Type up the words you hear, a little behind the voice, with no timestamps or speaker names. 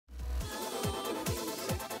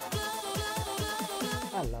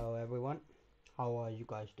how are you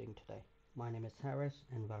guys doing today? My name is Harris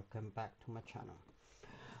and welcome back to my channel.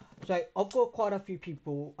 So I've got quite a few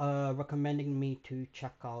people recommending me to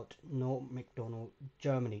check out No Macdonald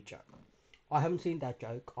Germany joke. I haven't seen that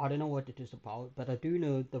joke. I don't know what it is about, but I do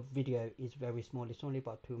know the video is very small. It's only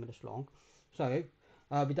about 2 minutes long. So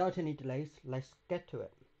without any delays, let's get to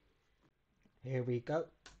it. Here we go.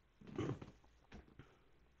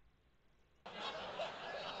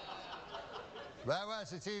 I watch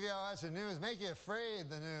the TV, I watch the news, make you afraid,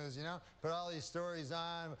 the news, you know? Put all these stories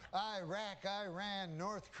on, Iraq, Iran,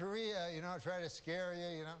 North Korea, you know, try to scare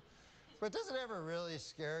you, you know? But does it ever really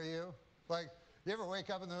scare you? Like, you ever wake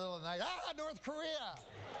up in the middle of the night, North Korea!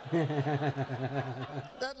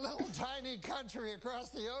 That little tiny country across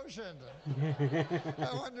the ocean.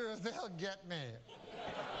 I wonder if they'll get me.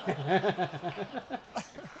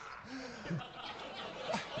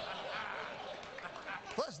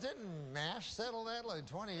 Plus, didn't MASH settle that like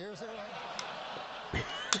 20 years ago?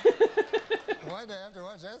 Why'd I have to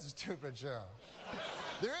watch that stupid show?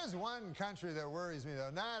 There is one country that worries me,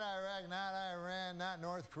 though. Not Iraq, not Iran, not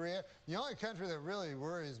North Korea. The only country that really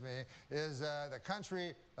worries me is the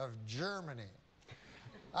country of Germany.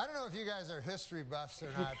 I don't know if you guys are history buffs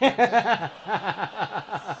or not.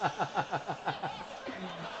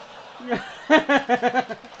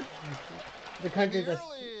 The country in the that's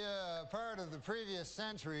early part of the previous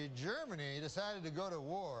century, Germany decided to go to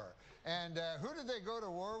war. And who did they go to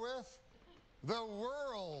war with? The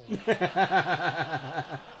world. It's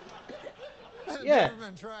never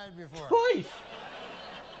been tried before. Twice.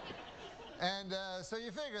 And so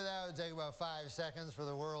you figure that would take about 5 seconds for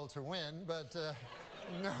the world to win, but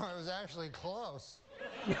no, it was actually close.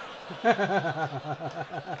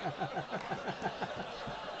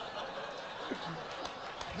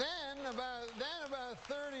 Then about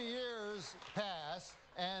 30 years pass,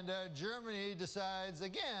 and Germany decides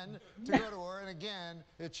again to go to war, and again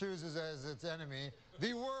it chooses as its enemy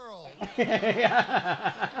the world.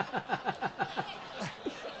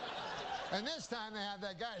 And this time they have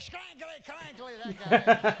that guy, Schrankly, Crankly, that guy.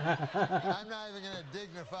 I'm not even going to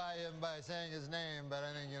dignify him by saying his name, but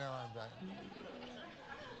I think you know what I'm talking.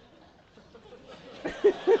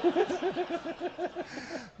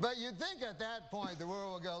 But you'd think at that point the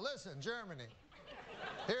world will go, listen, Germany,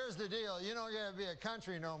 here's the deal. You don't get to be a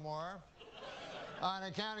country no more on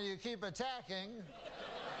account of you keep attacking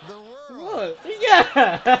the world. What? Yeah.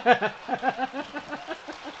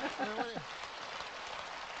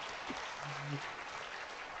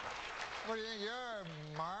 What do you think, you're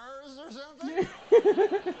Mars or something?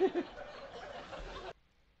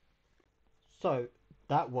 So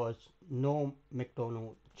that was No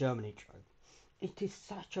Macdonald Germany joke. It is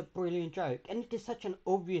such a brilliant joke, and it is such an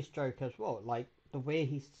obvious joke as well. Like the way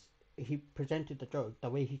he presented the joke, the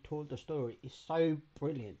way he told the story is so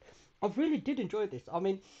brilliant. I really did enjoy this. I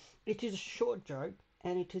mean, it is a short joke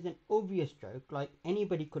and it is an obvious joke, like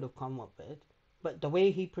anybody could have come up with. But the way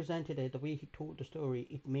he presented it, the way he told the story,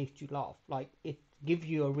 it makes you laugh. Like it gives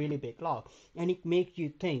you a really big laugh, and it makes you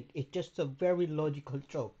think. It's just a very logical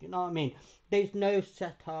joke. You know what I mean? There's no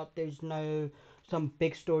setup. There's no some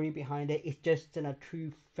big story behind it. It's just a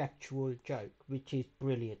true factual joke, which is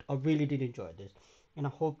brilliant. I really did enjoy this, and I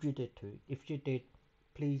hope you did too. If you did,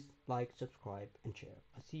 please like, subscribe, and share.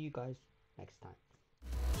 I'll see you guys next time.